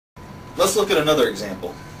Let's look at another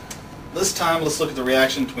example. This time let's look at the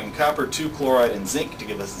reaction between copper 2 chloride and zinc to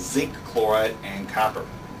give us zinc chloride and copper.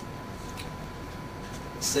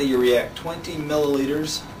 Say you react 20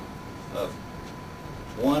 milliliters of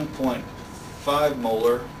 1.5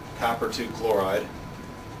 molar copper 2 chloride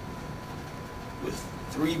with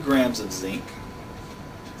 3 grams of zinc.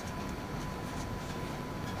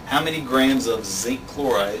 How many grams of zinc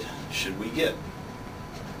chloride should we get?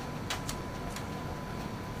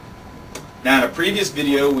 Now, in a previous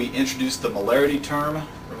video we introduced the molarity term.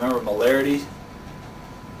 Remember, molarity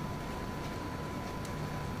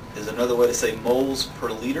is another way to say moles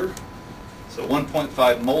per liter. So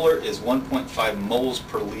 1.5 molar is 1.5 moles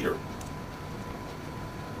per liter.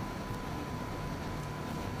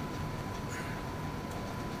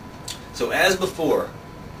 So as before,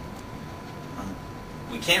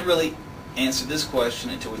 we can't really answer this question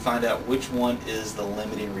until we find out which one is the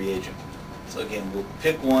limiting reagent. So again, we'll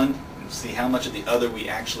pick one and see how much of the other we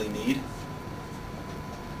actually need.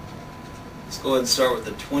 Let's go ahead and start with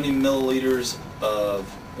the 20 milliliters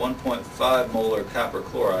of 1.5 molar copper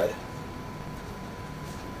chloride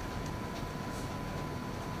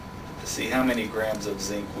to see how many grams of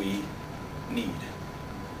zinc we need.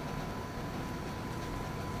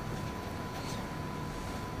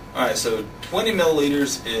 Alright, so 20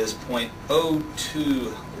 milliliters is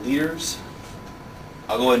 0.02 liters.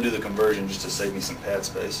 I'll go ahead and do the conversion just to save me some pad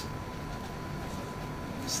space.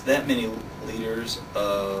 It's that many liters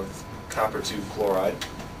of copper 2 chloride.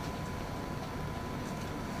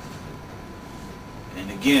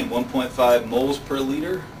 And again, 1.5 moles per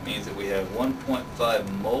liter means that we have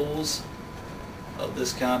 1.5 moles of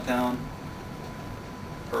this compound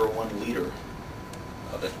per 1 liter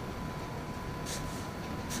of it.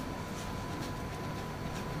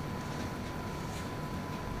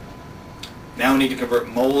 Now we need to convert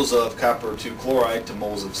moles of copper 2 chloride to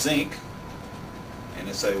moles of zinc, and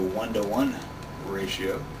it's a 1-to-1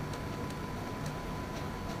 ratio.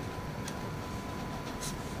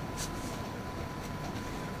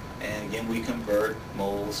 And again, we convert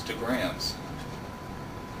moles to grams.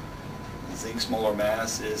 Zinc's molar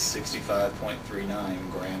mass is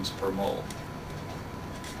 65.39 grams per mole.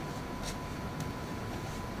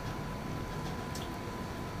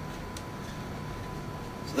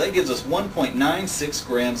 So that gives us 1.96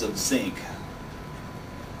 grams of zinc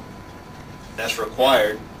that's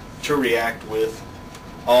required to react with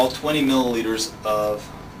all 20 milliliters of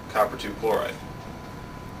copper 2 chloride.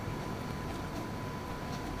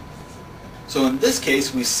 So in this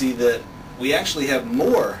case, we see that we actually have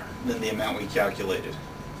more than the amount we calculated.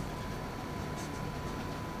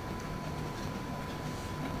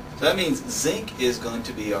 So that means zinc is going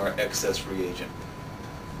to be our excess reagent.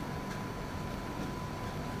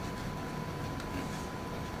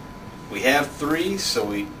 We have 3,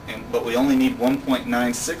 but we only need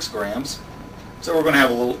 1.96 grams, so we're going to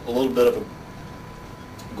have a little bit of a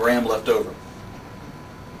gram left over.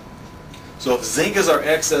 So if zinc is our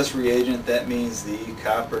excess reagent, that means the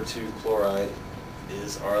copper 2 chloride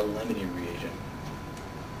is our limiting reagent.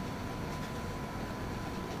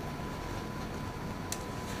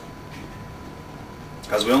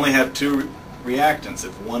 Because we only have 2 reactants.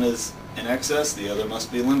 If one is in excess, the other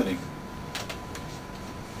must be limiting.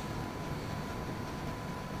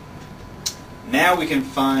 Now we can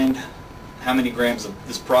find how many grams of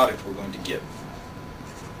this product we're going to get.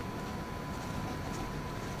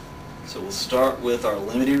 So we'll start with our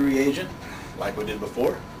limiting reagent, like we did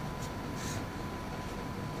before.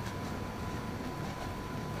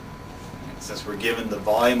 And since we're given the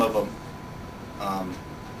volume of a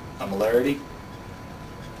molarity,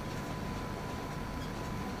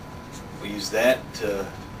 we use that to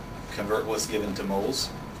convert what's given to moles.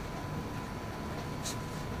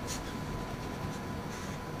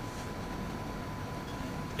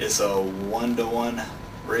 It's a 1-to-1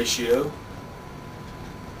 ratio. So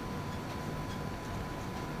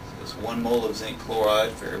it's 1 mole of zinc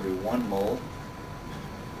chloride for every 1 mole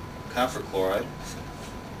of copper chloride.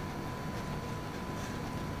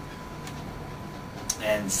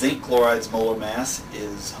 And zinc chloride's molar mass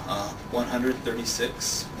is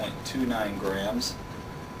 136.29 grams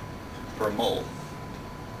per mole.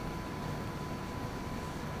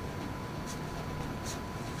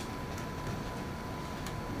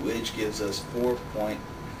 Which gives us 4.09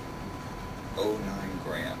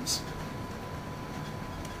 grams.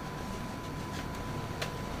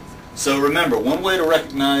 So remember, one way to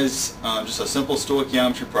recognize just a simple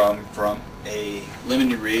stoichiometry problem from a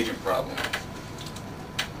limiting reagent problem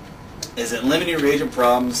is that limiting reagent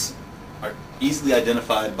problems are easily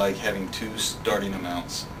identified by having 2 starting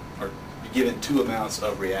amounts, or you're given 2 amounts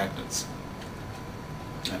of reactants.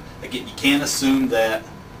 again, you can't assume that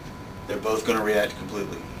they're both going to react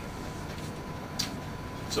completely.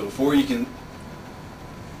 So before you can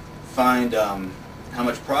find how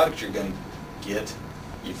much product you're going to get,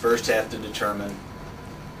 you first have to determine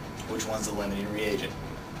which one's the limiting reagent.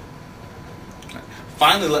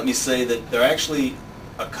 Finally, let me say that there are actually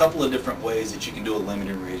a couple of different ways that you can do a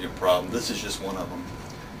limiting reagent problem. This is just one of them.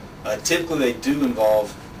 Typically they do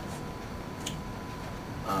involve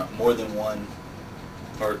more than one,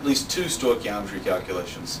 or at least two stoichiometry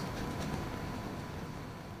calculations.